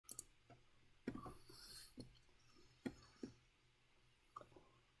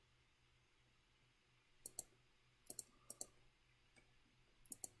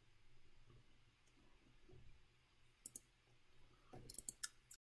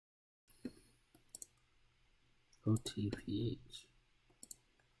OTPH.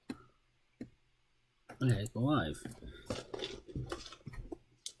 Okay, go live.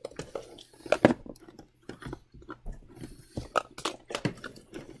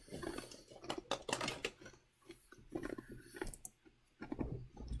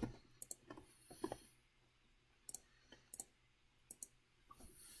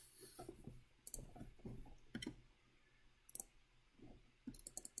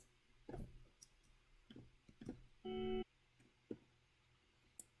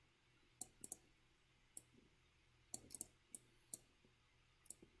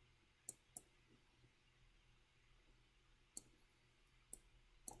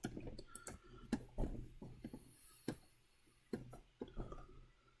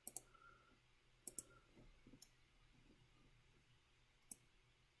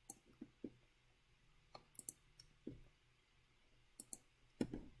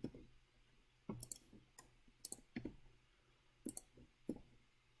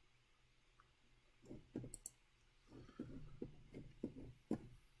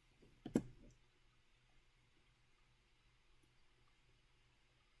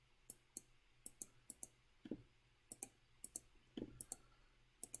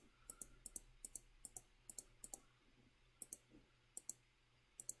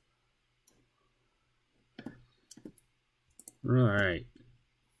 All right.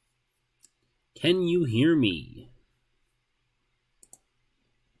 Can you hear me?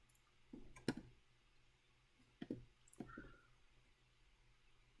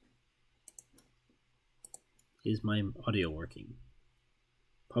 Is my audio working?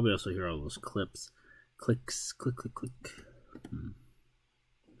 Probably also hear all those clips. Clicks, click, click, click.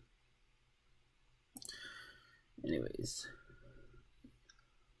 Anyways.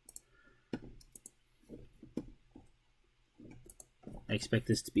 I expect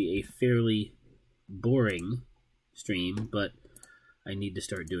this to be a fairly boring stream, but I need to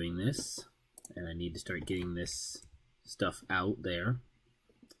start doing this, and I need to start getting this stuff out there.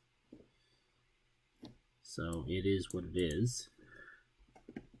 So it is what it is.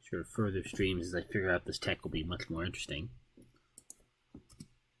 Sure, further streams as I figure out this tech will be much more interesting.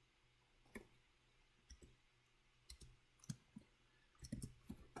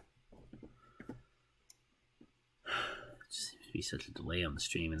 It just seems to be such a delay on the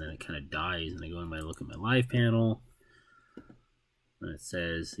stream, and then it kind of dies, and I go and I look at my live panel, and it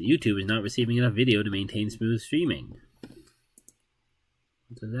says, YouTube is not receiving enough video to maintain smooth streaming.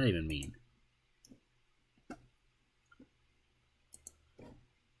 What does that even mean?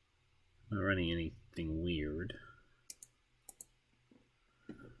 I'm not running anything weird.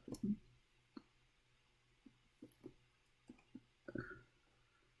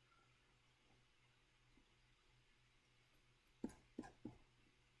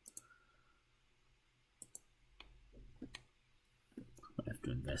 I have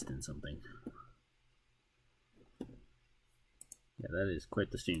to invest in something. Yeah, that is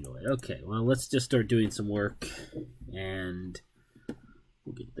quite the stream delay. Okay, well, let's just start doing some work, and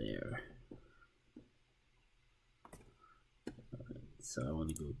we'll get there. Alright, so I want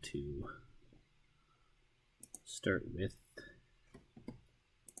to go to start with,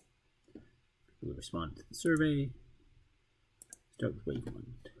 we'll respond to the survey. Start with wave 1.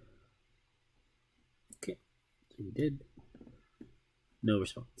 Okay, so we did. No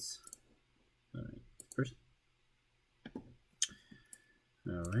response. Alright, first.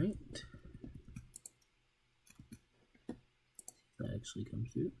 Alright. That actually comes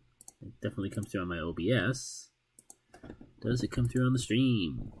through. It definitely comes through on my OBS. Does it come through on the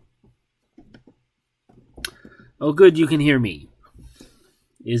stream? Oh good, you can hear me.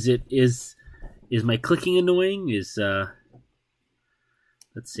 Is my clicking annoying?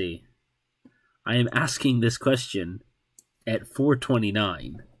 Let's see. I am asking this question at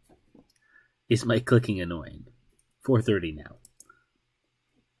 4:29. Is my clicking annoying? 4:30 now.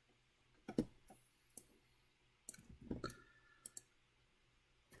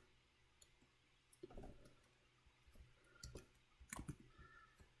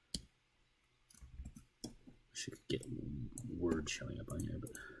 Should get word showing up on here,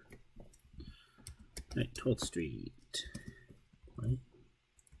 but right, 12th Street. Right.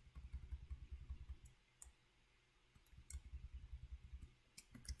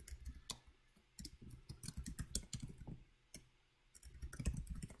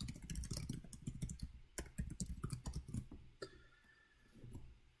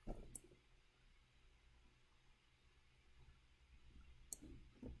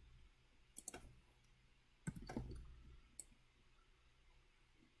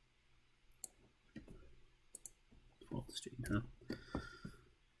 Street, huh?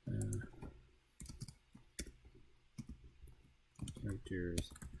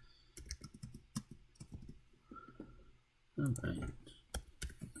 pictures. Okay.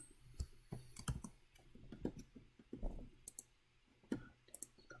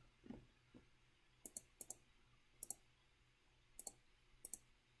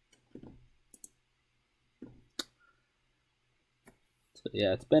 So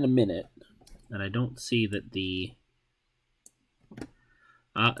yeah, it's been a minute, and I don't see that the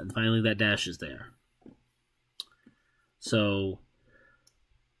and finally that dash is there. So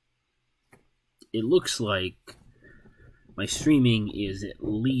it looks like my streaming is at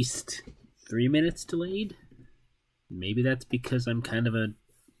least 3 minutes delayed. Maybe that's because I'm kind of a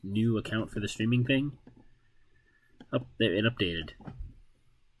new account for the streaming thing. Oh, there, it updated.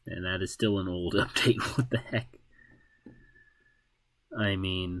 And that is still an old update. What the heck? I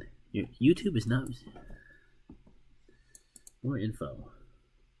mean, YouTube is not... More info.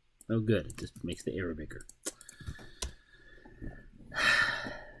 Oh, good. It just makes the error bigger.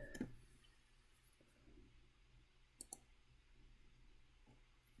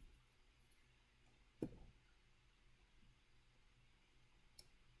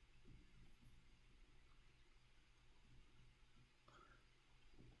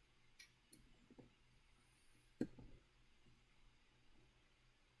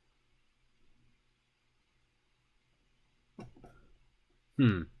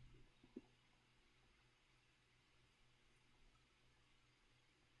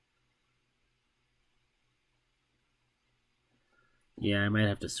 Yeah, I might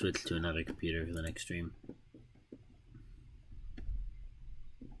have to switch to another computer for the next stream.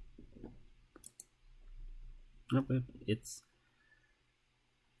 Nope, it's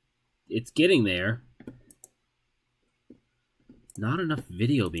getting there. Not enough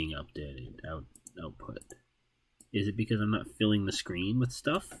video being output. Is it because I'm not filling the screen with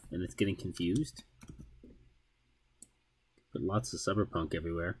stuff and it's getting confused? But lots of SuburbPunk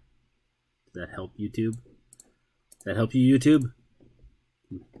everywhere. Does that help YouTube? Does that help you, YouTube?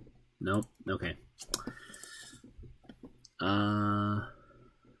 Nope. Okay.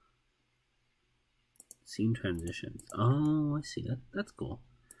 Scene transitions. Oh, I see. That's cool.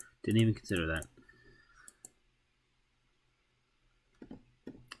 Didn't even consider that.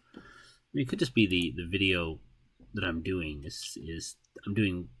 I mean, it could just be the video that I'm doing is I'm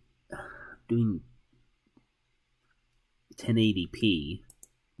doing 1080p.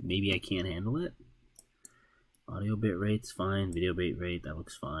 Maybe I can't handle it. Audio bit rate's fine. Video bit rate, that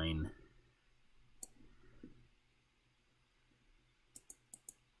looks fine.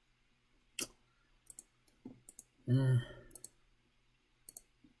 Well,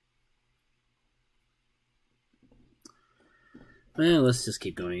 let's just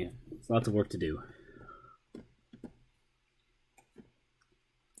keep going. There's lots of work to do.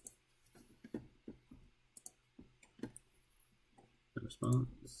 No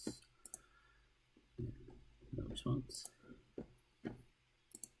response. No response.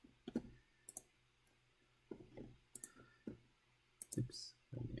 Oops.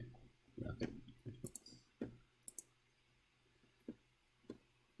 Right there. Yeah, okay. Response.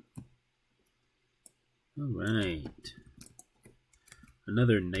 All right.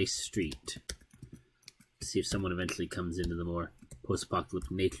 Another nice street. Let's see if someone eventually comes into the more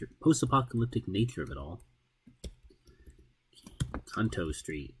post-apocalyptic nature of it all. Kanto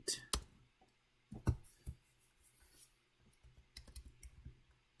Street.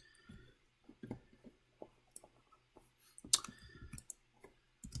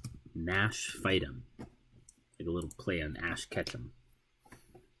 Nash Fightem. Like a little play on Ash Ketchum.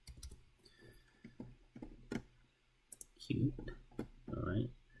 Cute. Alright.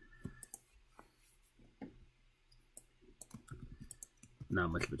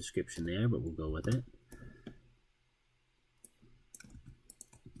 Not much of a description there, but we'll go with it.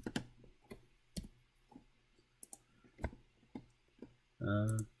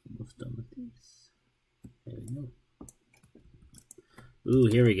 Almost done with these. There we go. Ooh,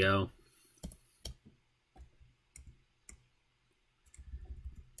 here we go.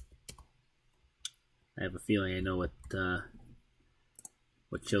 I have a feeling I know what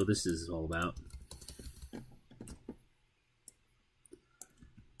show this is all about.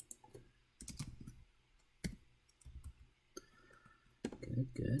 Good,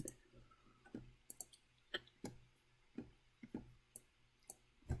 good.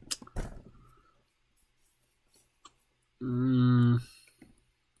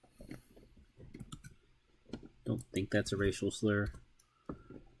 Don't think that's a racial slur.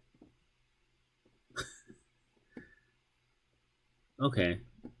 Okay.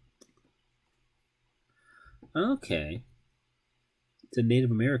 Okay. It's a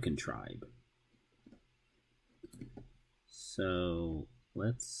Native American tribe. So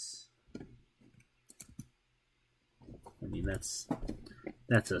let's. I mean, that's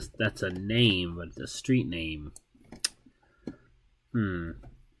a name, but it's a street name.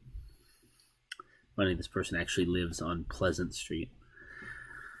 Funny, this person actually lives on Pleasant Street.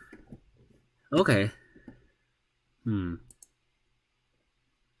 Okay.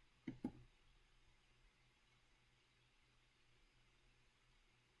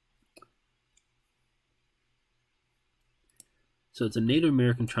 So it's a Native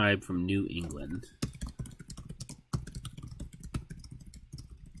American tribe from New England.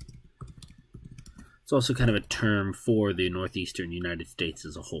 It's also kind of a term for the northeastern United States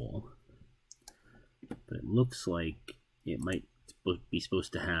as a whole. But it looks like it might be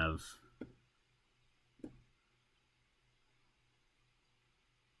supposed to have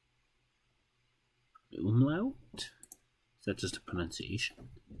umlaut? Is that just a pronunciation?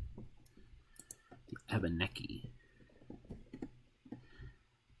 The Abenaki.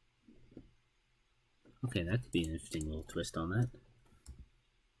 Okay, that could be an interesting little twist on that.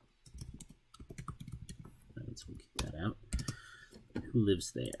 Alright, so we'll keep that out. Who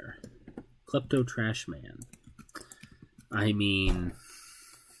lives there? Klepto Trash Man. I mean...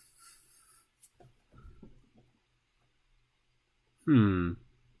 I'm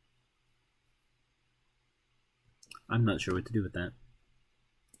not sure what to do with that.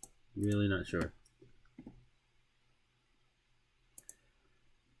 Really not sure.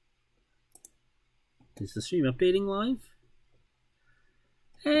 Is the stream updating live?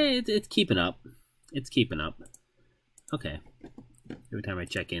 Hey, it's keeping up. It's keeping up. Okay. Every time I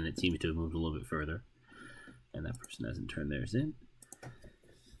check in, it seems to have moved a little bit further. And that person hasn't turned theirs in.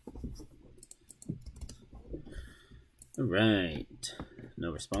 Alright.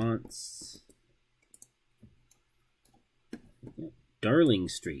 No response. Darling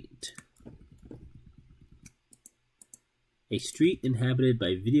Street. A street inhabited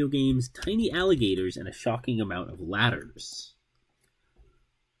by video games, tiny alligators, and a shocking amount of ladders.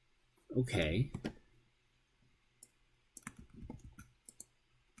 Okay.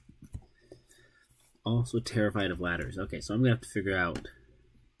 Also terrified of ladders. Okay, so I'm going to have to figure out...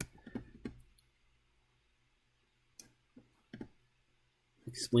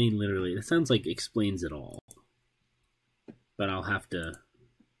 Explain literally. It sounds like explains it all. But I'll have to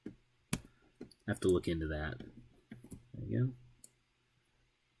look into that. There you go.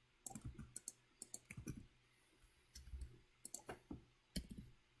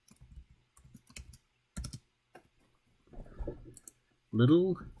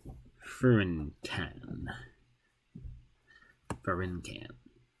 Little Furin Can. Furin Can.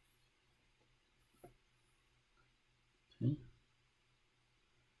 Okay.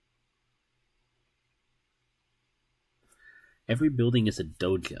 Every building is a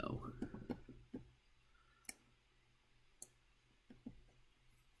dojo.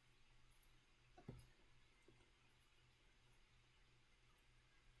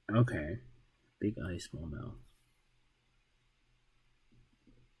 Okay. Big eye, small mouth.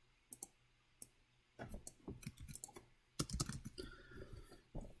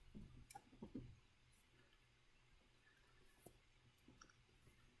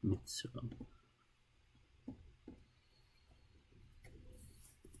 Mitsuo.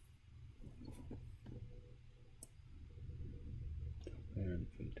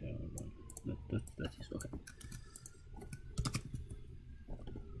 That's useful. Okay.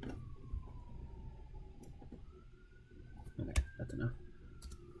 Okay, that's enough.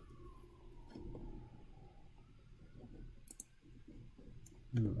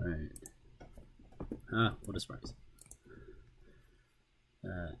 Alright. Ah, what a surprise.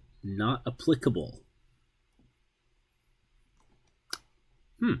 Not applicable.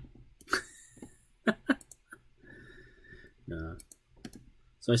 No.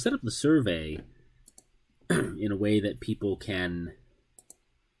 So I set up the survey in a way that people can...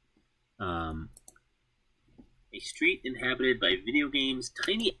 a street inhabited by video games,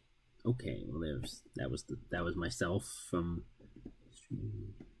 tiny... Okay, well that was myself from...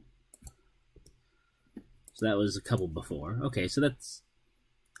 So that was a couple before. Okay, so that's...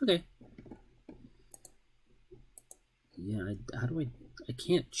 Okay. Yeah, how do I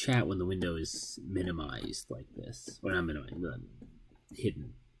can't chat when the window is minimized like this. Or not minimized, but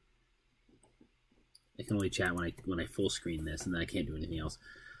hidden. I can only chat when I full screen this, and then I can't do anything else.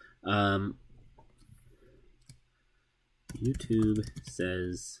 YouTube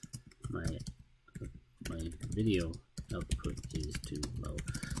says my video output is too low.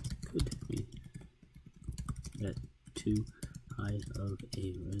 Could we get too high of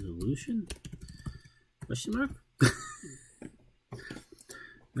a resolution? Question mark?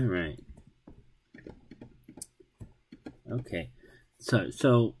 Alright. Okay.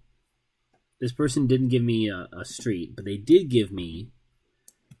 So this person didn't give me a street, but they did give me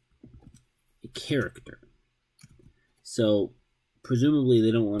a character. So presumably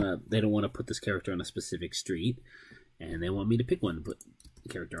they don't want to put this character on a specific street, and they want me to pick one to put the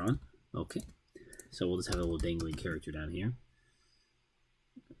character on. Okay. So we'll just have a little dangling character down here.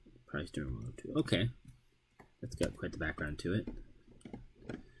 Price during World War II. Okay. That's got quite the background to it.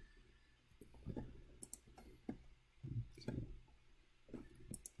 Okay.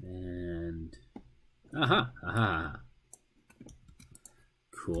 And aha.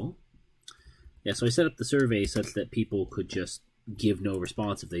 Cool. Yeah, so I set up the survey such that people could just give no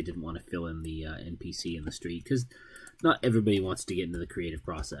response if they didn't want to fill in the NPC in the street, because not everybody wants to get into the creative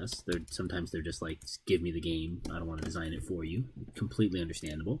process. Sometimes they're just like, give me the game. I don't want to design it for you. Completely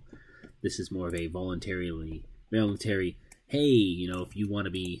understandable. This is more of a voluntary, hey, if you want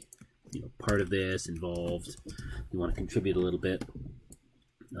to be, part of this, involved, you want to contribute a little bit,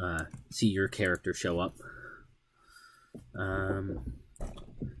 see your character show up.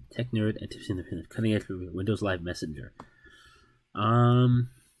 Tech nerd and tips in the cutting edge Windows Live Messenger.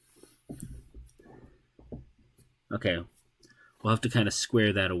 Okay, we'll have to kind of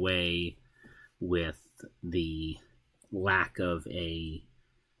square that away with the lack of a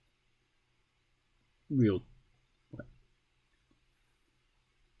real.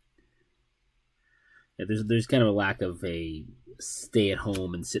 Yeah, there's kind of a lack of a stay at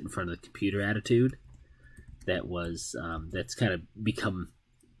home and sit in front of the computer attitude that was that's kind of become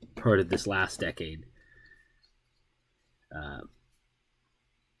part of this last decade.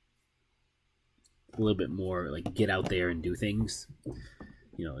 A little bit more like get out there and do things,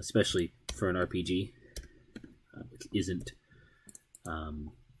 especially for an RPG, which isn't.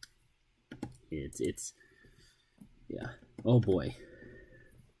 It's yeah. Oh boy.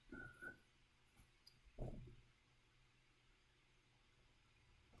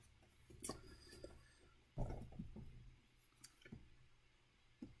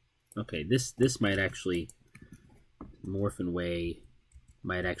 Okay, this might actually, Morphin Way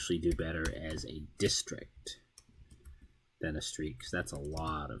might actually do better as a district than a street, because that's a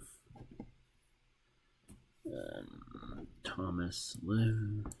lot of Thomas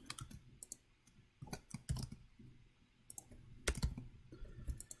Live.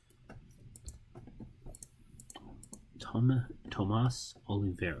 Tomas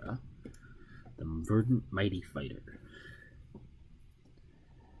Oliveira, the verdant mighty fighter.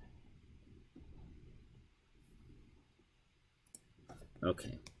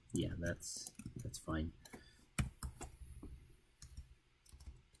 Okay, yeah, that's fine.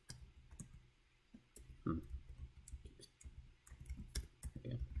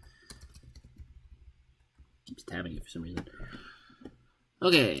 Okay. Keeps tabbing it for some reason.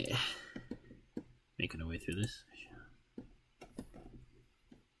 Okay, making our way through this.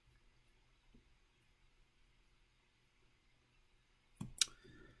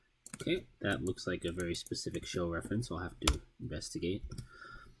 Okay, that looks like a very specific show reference. I'll have to investigate.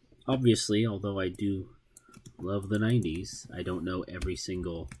 Obviously, although I do love the 90s, I don't know every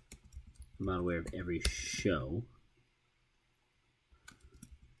single... I'm not aware of every show.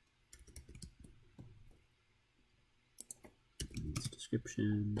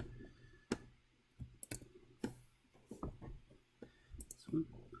 Description. This one.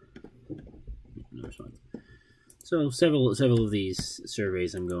 No response. So several of these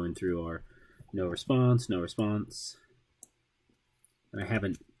surveys I'm going through are no response, and I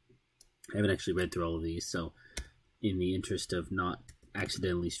haven't actually read through all of these. So, in the interest of not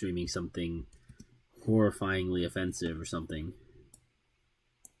accidentally streaming something horrifyingly offensive or something,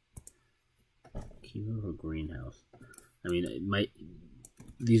 Kilo or Greenhouse. I mean,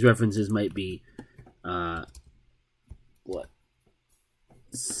 these references might be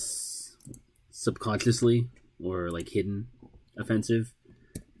subconsciously or like hidden offensive,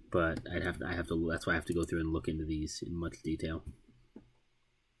 but I have to that's why I have to go through and look into these in much detail.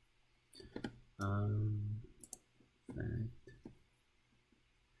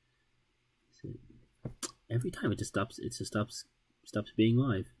 Every time it just stops being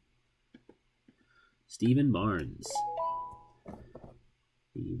live. Stephen Barnes,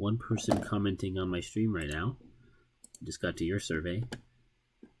 the one person commenting on my stream right now, just got to your survey.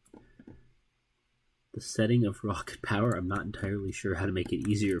 The setting of rocket power, I'm not entirely sure how to make it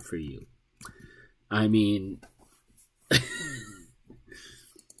easier for you. I mean,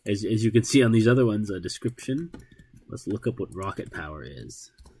 as you can see on these other ones, a description. Let's look up what rocket power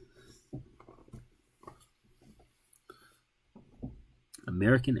is.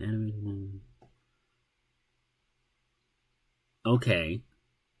 American animated. Okay.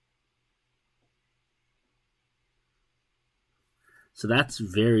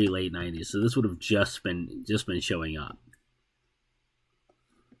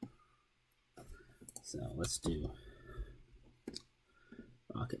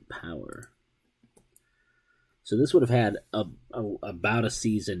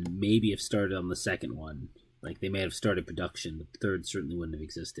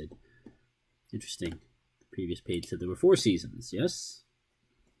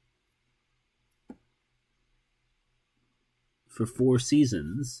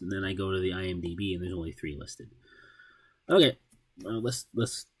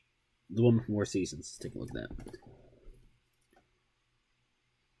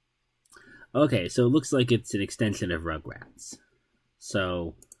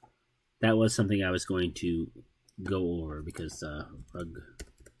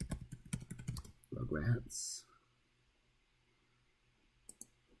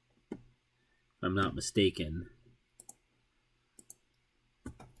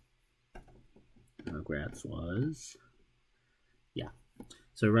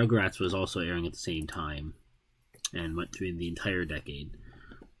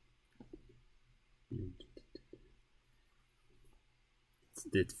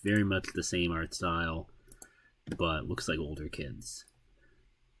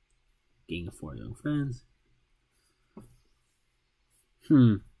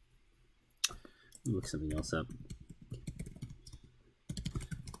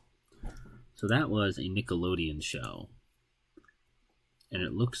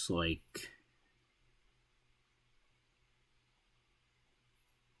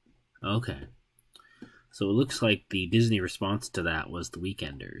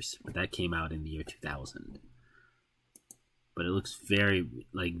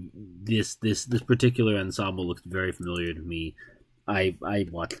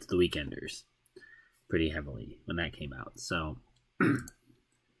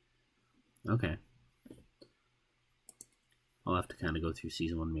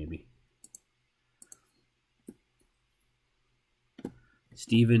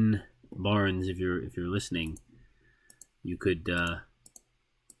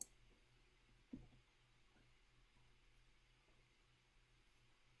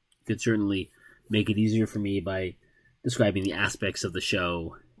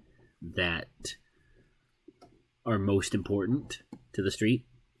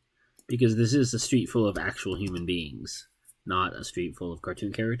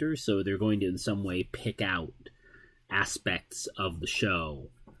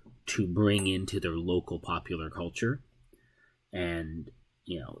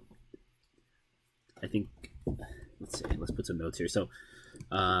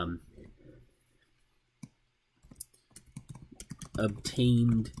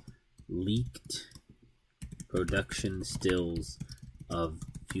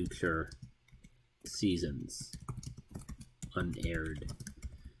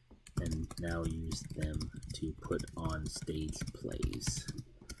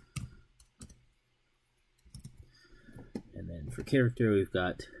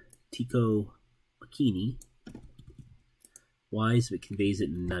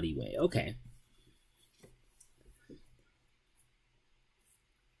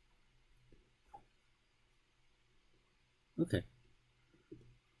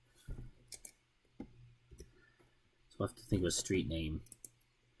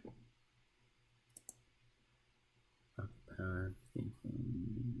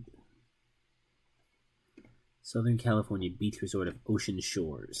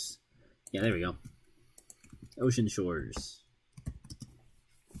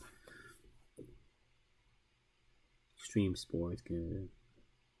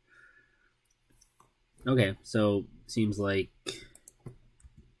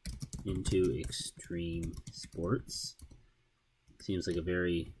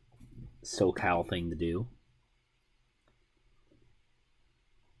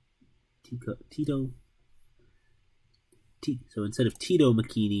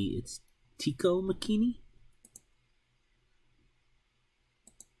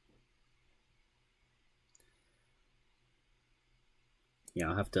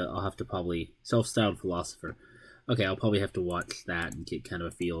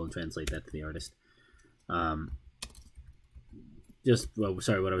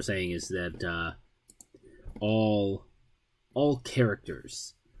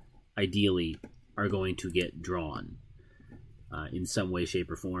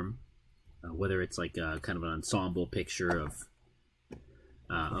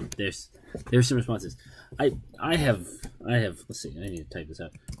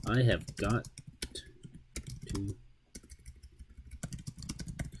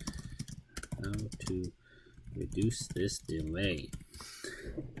 How to reduce this delay.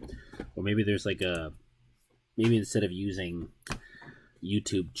 Or maybe there's like a, maybe instead of using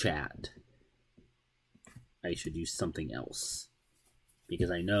YouTube chat, I should use something else. Because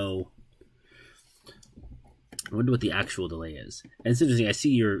I know, I wonder what the actual delay is. And it's interesting, I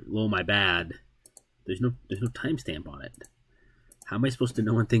see your "lol, my bad." There's no timestamp on it. How am I supposed to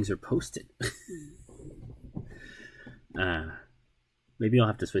know when things are posted? Maybe I'll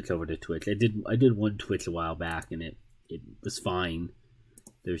have to switch over to Twitch. I did one Twitch a while back, and it was fine.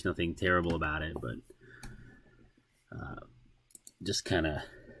 There's nothing terrible about it, but just kind of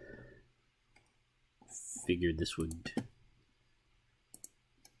figured this would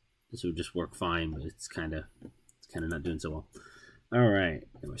just work fine, but it's kind of not doing so well. All right,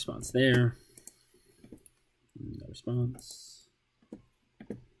 no response there. No response.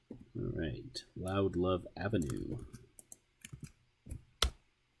 All right, Loud Love Avenue.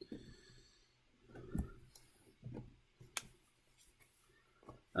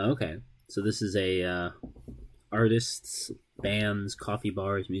 Okay, so this is a artists, bands, coffee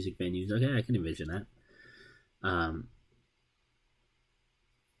bars, music venues. Okay, I can envision that.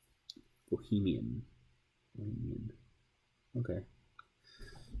 Bohemian. Okay.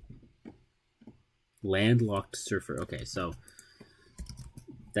 Landlocked surfer. Okay, so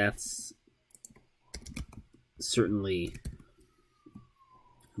that's certainly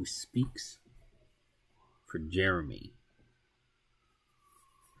who speaks for Jeremy.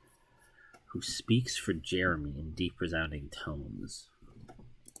 Who speaks for Jeremy in deep resounding tones.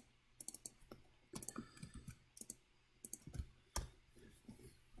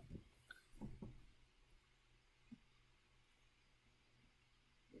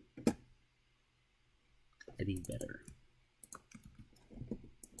 Eddie Vedder.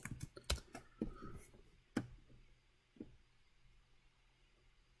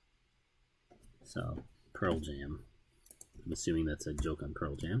 So, Pearl Jam. I'm assuming that's a joke on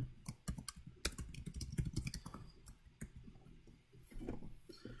Pearl Jam.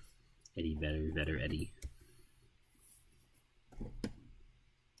 Eddie Vedder, Eddie.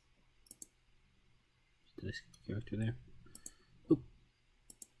 Did I skip a character there? Oh,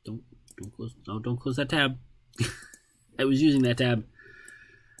 don't close. No, don't close that tab. I was using that tab.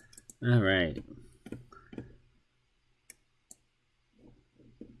 All right.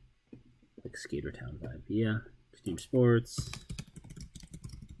 Like Skater Town vibe, yeah. Extreme Sports.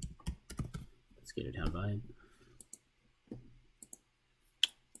 Skater Town vibe.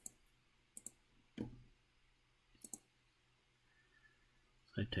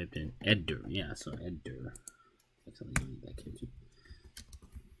 I typed in Edder, yeah, so Edder. Like something you need that kid.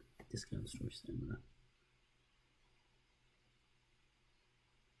 Discount store stamina.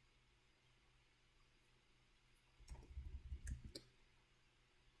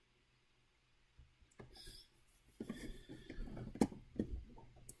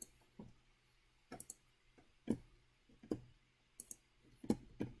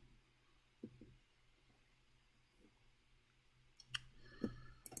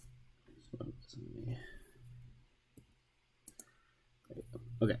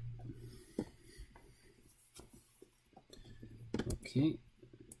 Okay. Okay.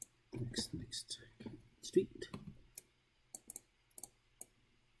 Next street.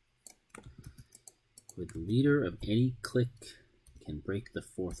 With the leader of any clique can break the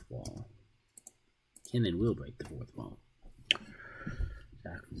fourth wall. Can and will break the fourth wall.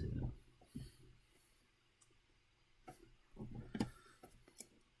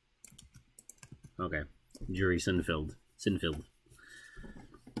 Okay. Jury Sinfield.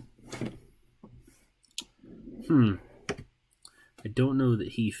 I don't know that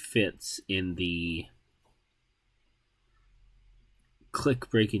he fits in the click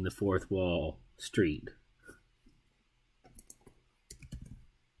breaking the fourth wall street.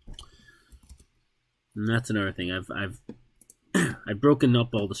 And that's another thing. I've broken up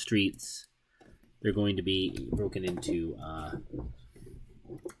all the streets. They're going to be broken into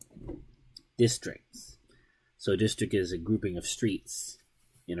districts. So a district is a grouping of streets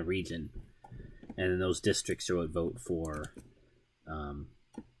in a region, and then those districts are what vote for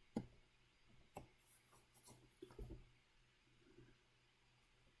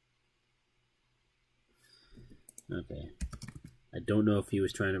okay. I don't know if he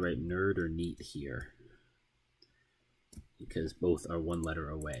was trying to write nerd or neat here, because both are one letter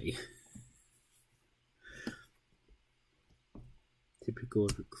away. Typical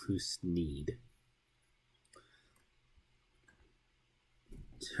recluse need.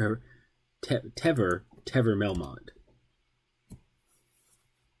 Tever Melmont.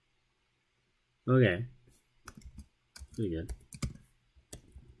 Okay. Pretty good.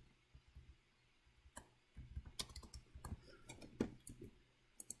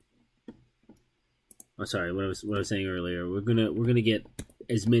 Oh, sorry, what I was saying earlier. We're gonna get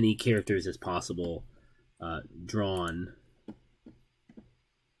as many characters as possible drawn.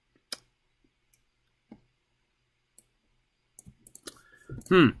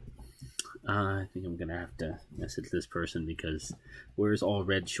 I think I'm gonna have to message this person because "where's all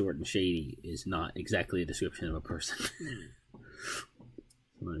red, short, and shady" is not exactly a description of a person.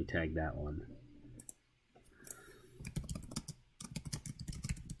 Let me tag that one.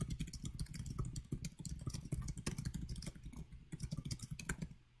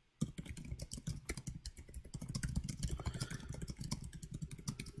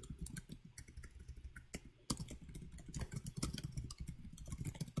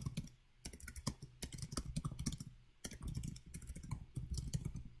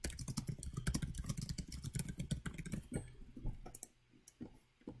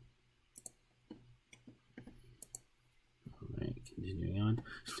 Continuing on.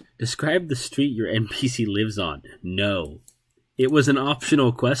 Describe the street your NPC lives on. No. It was an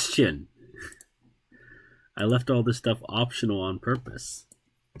optional question. I left all this stuff optional on purpose.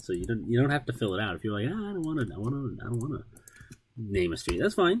 So you don't have to fill it out. If you're like, I don't want to name a street.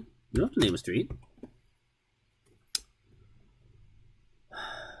 That's fine. You don't have to name a street.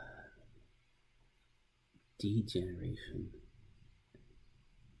 Degeneration.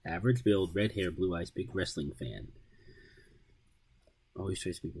 Average build, red hair, blue eyes, big wrestling fan. Always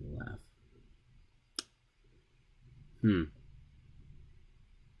tries people to laugh.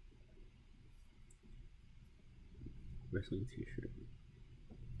 Wrestling t-shirt.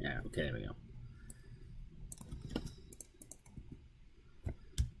 Yeah, okay, there we go.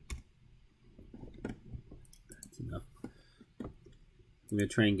 That's enough. I'm going to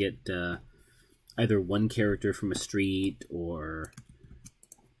try and get either one character from a street or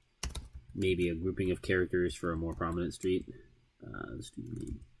maybe a grouping of characters for a more prominent street. The street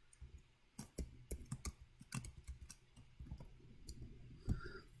name.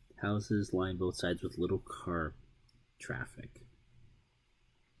 Houses line both sides with little car traffic.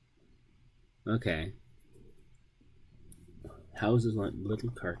 Okay. Houses line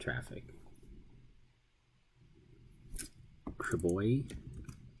little car traffic. Criboy.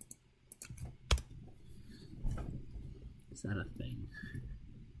 Is that a thing?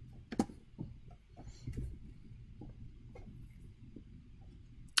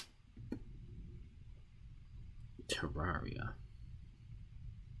 Terraria.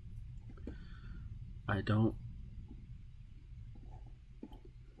 I don't.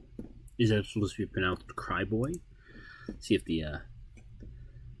 Is that supposed to be pronounced Cryboy? See if the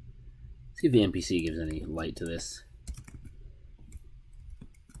NPC gives any light to this.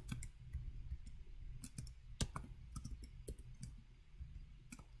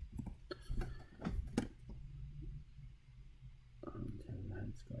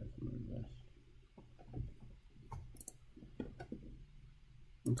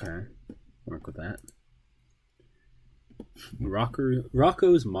 Okay, work with that.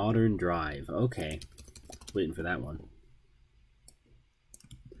 Rocco's Modern Drive. Okay, waiting for that one.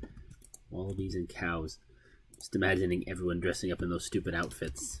 Wallabies and cows. Just imagining everyone dressing up in those stupid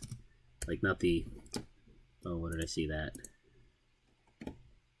outfits. Like not the. Oh, where did I see that?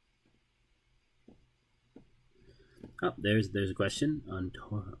 Oh, there's a question.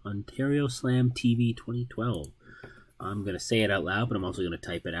 Ontario Slam TV 2012. I'm going to say it out loud, but I'm also going to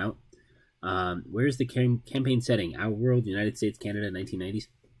type it out. Where's the campaign setting? Our world, United States, Canada, 1990s.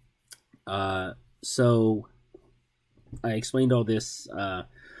 So I explained all this a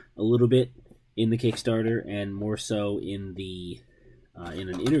little bit in the Kickstarter, and more so in the in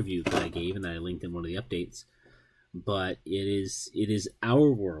an interview that I gave and that I linked in one of the updates. But it is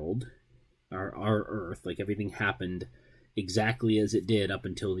our world, our Earth. Like everything happened exactly as it did up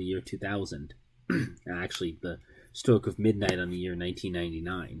until the year 2000. Actually, the stroke of midnight on the year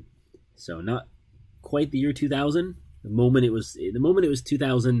 1999. So not quite the year 2000. The moment it was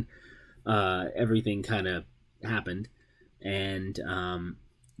 2000, everything kind of happened, and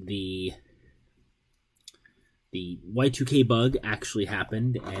the Y2K bug actually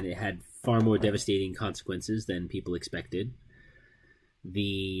happened, and it had far more devastating consequences than people expected.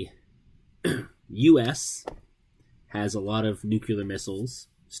 The U.S. has a lot of nuclear missiles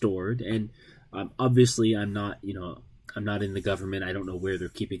stored, and obviously I'm not in the government. I don't know where they're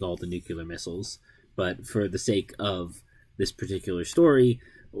keeping all the nuclear missiles, but for the sake of this particular story,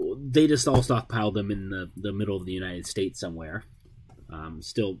 they just all stockpiled them in the middle of the United States somewhere.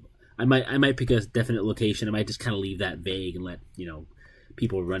 Still, I might pick a definite location. I might just kind of leave that vague and let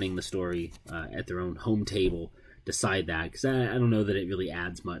people running the story at their own home table decide that, because I don't know that it really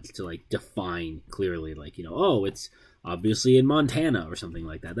adds much to like define clearly, like, oh, it's obviously in Montana or something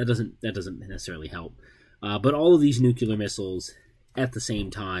like that. That doesn't necessarily help. But all of these nuclear missiles at the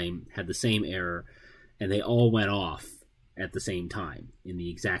same time had the same error, and they all went off at the same time in the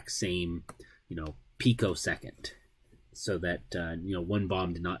exact same, picosecond, so that one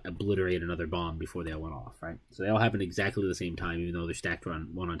bomb did not obliterate another bomb before they all went off. Right, so they all happened exactly the same time, even though they're stacked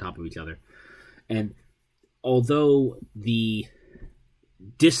one on top of each other. And although the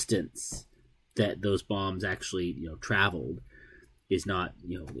distance that those bombs actually traveled is not,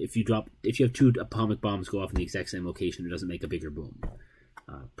 if you have two atomic bombs go off in the exact same location, it doesn't make a bigger boom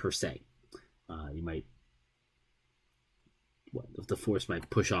per se. You might, the force might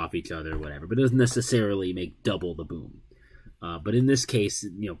push off each other or whatever, but it doesn't necessarily make double the boom. But in this case,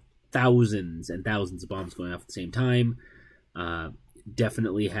 thousands and thousands of bombs going off at the same time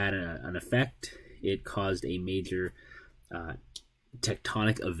definitely had an effect. It caused a major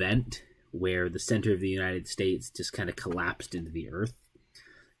tectonic event where the center of the United States just kind of collapsed into the earth,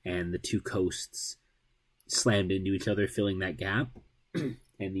 and the two coasts slammed into each other, filling that gap, and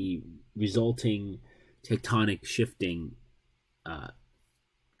the resulting tectonic shifting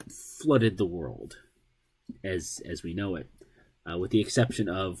flooded the world as we know it, with the exception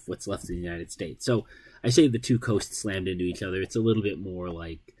of what's left of the United States. So I say the two coasts slammed into each other. It's a little bit more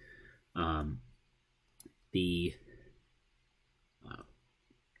like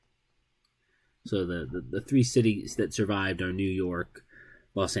so the three cities that survived are New York,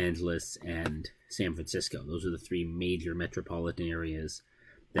 Los Angeles, and San Francisco. Those are the three major metropolitan areas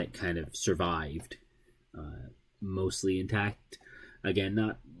that kind of survived, mostly intact. Again,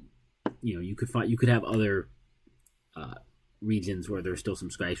 not, you could have other regions where there's still some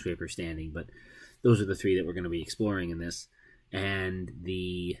skyscrapers standing, but those are the three that we're going to be exploring in this. And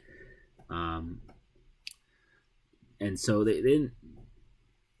so they didn't.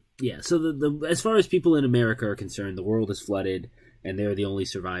 Yeah, so the as far as people in America are concerned, the world is flooded, and they're the only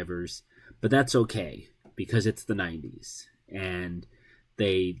survivors. But that's okay, because it's the 90s, and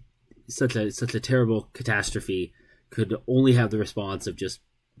such a terrible catastrophe could only have the response of just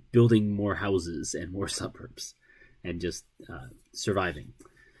building more houses and more suburbs, and just surviving.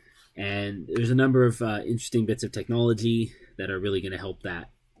 And there's a number of interesting bits of technology that are really going to help that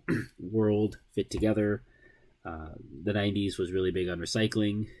world fit together. The 90s was really big on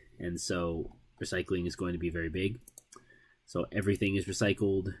recycling, and so recycling is going to be very big. So everything is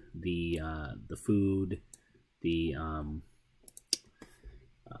recycled. The food, the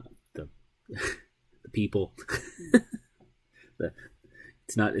people.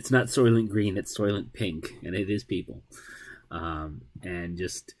 It's not Soylent Green. It's Soylent Pink, and it is people. And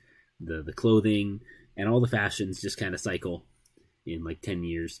just the clothing and all the fashions just kind of cycle in like 10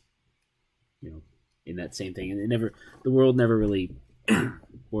 years. In that same thing, and the world never really,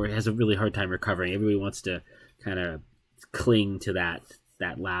 or it has a really hard time recovering. Everybody wants to kind of cling to that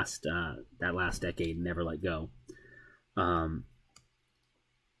last decade and never let go. And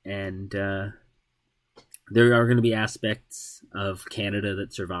there are going to be aspects of Canada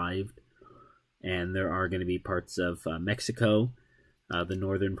that survived, and there are going to be parts of Mexico, the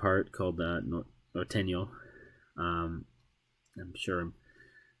northern part called Norteño. I'm sure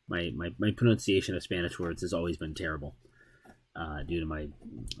my pronunciation of Spanish words has always been terrible due to my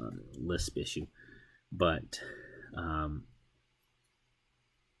lisp issue, but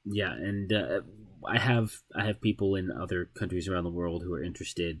yeah, and I have people in other countries around the world who are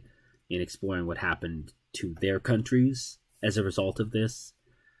interested in exploring what happened to their countries as a result of this.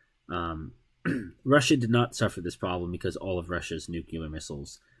 Russia did not suffer this problem because all of Russia's nuclear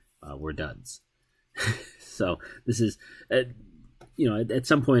missiles were duds. So this is, at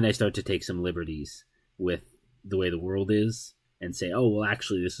some point I start to take some liberties with the way the world is and say, oh, well,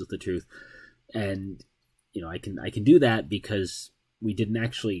 actually, this is the truth. And, I can do that because we didn't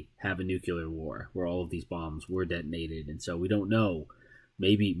actually have a nuclear war where all of these bombs were detonated. And so we don't know.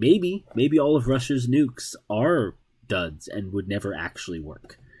 Maybe all of Russia's nukes are duds and would never actually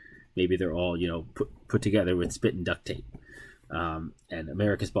work. Maybe they're all, put together with spit and duct tape. And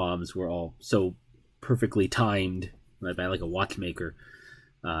America's bombs were all so perfectly timed by like a watchmaker,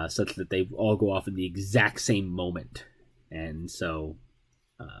 such that they all go off in the exact same moment. And so,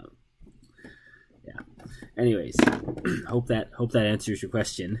 yeah. Anyways, hope that answers your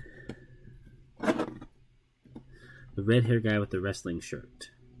question. The red hair guy with the wrestling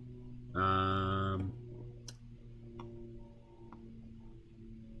shirt.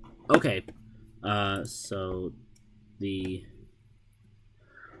 Okay. So the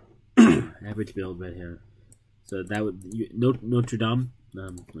average build red hair. So that would Notre Dame.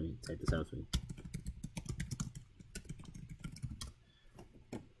 Let me type this out for you.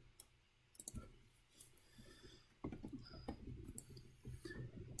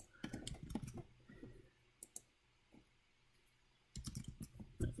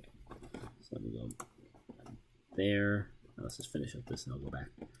 So let me go there. Let's just finish up this and I'll go back.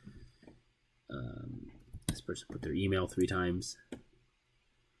 This person put their email 3 times.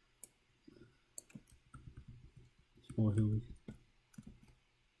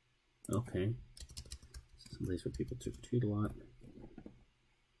 Okay. Someplace where people trick or treat a lot.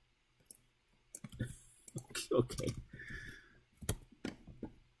 Okay.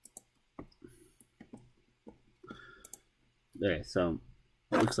 Okay, so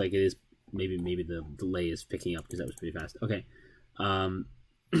it looks like it is maybe the delay is picking up because that was pretty fast. Okay.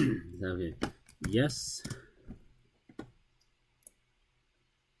 Okay. Yes.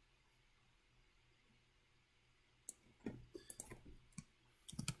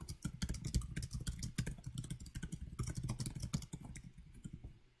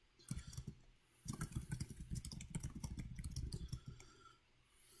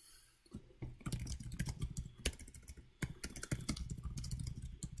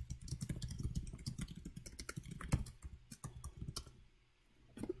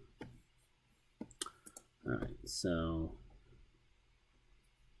 Alright, so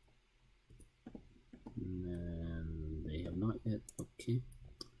and then they have not yet. Okay.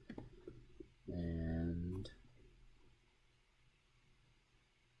 And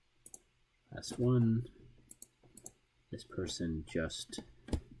last one. This person just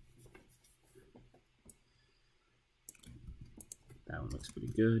that one looks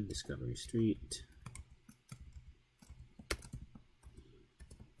pretty good. Discovery Street.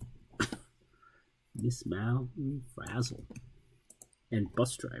 Miss Mountain Frazzle and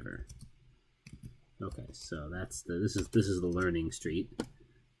bus driver. Okay, so that's the this is the learning street.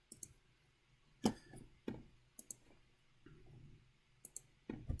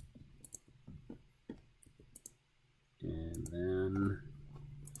 And then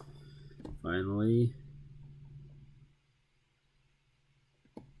finally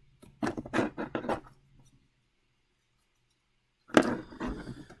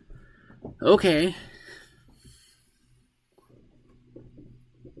okay.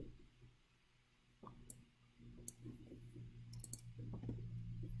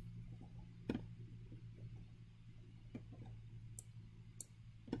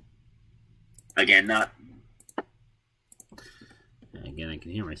 Again, not. Again, I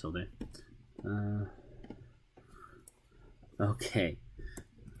can hear myself there. Okay.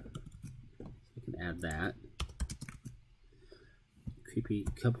 I can add that.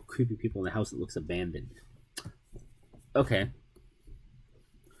 Couple creepy people in the house that looks abandoned. Okay.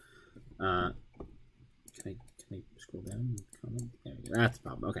 Can I scroll down? Comment? There we go. That's the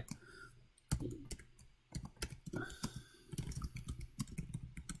problem. Okay.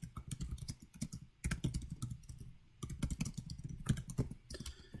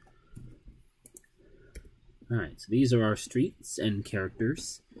 Alright, so these are our streets and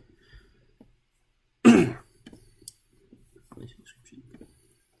characters.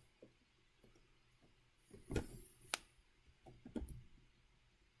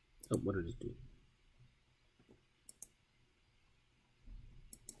 Oh, what did it do?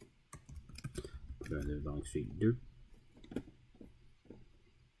 Put on the wrong street. Dirt.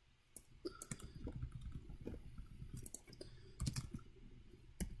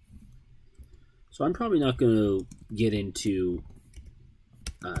 So I'm probably not going to get into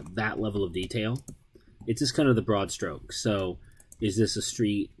that level of detail. It's just kind of the broad stroke. So, is this a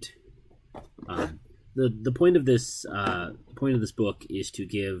street? The point of this book is to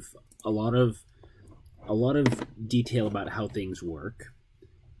give a lot of detail about how things work.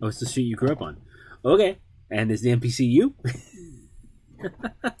 Oh, it's the street you grew up on. Okay, and is the NPC you?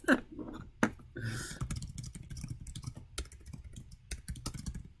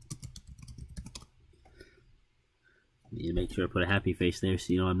 Need to make sure I put a happy face there,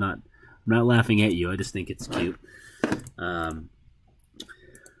 so you know I'm not laughing at you. I just think it's cute. Okay,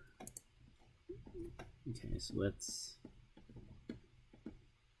 so let's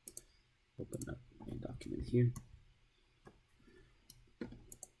open up my document here.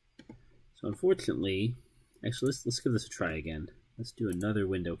 So unfortunately, actually let's give this a try again. Let's do another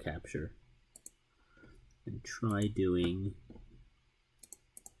window capture and try doing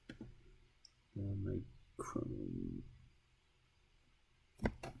my Chrome.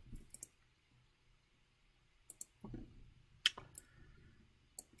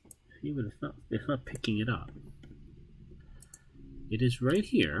 See, but it's not picking it up. It is right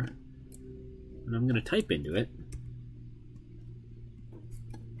here, and I'm going to type into it.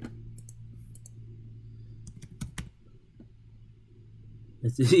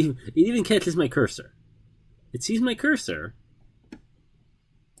 It even catches my cursor. It sees my cursor,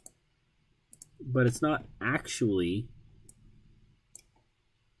 but it's not actually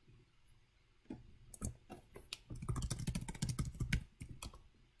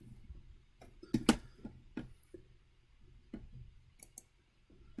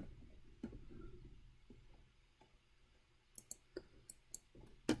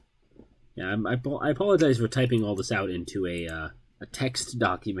Yeah, I apologize for typing all this out into a text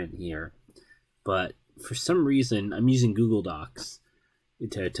document here, but for some reason I'm using Google Docs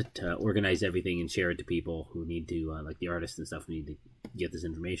to organize everything and share it to people who need to, like the artists and stuff, who need to get this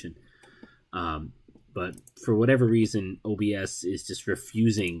information. But for whatever reason, OBS is just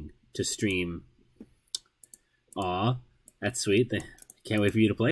refusing to stream. Aw, that's sweet. Can't wait for you to play.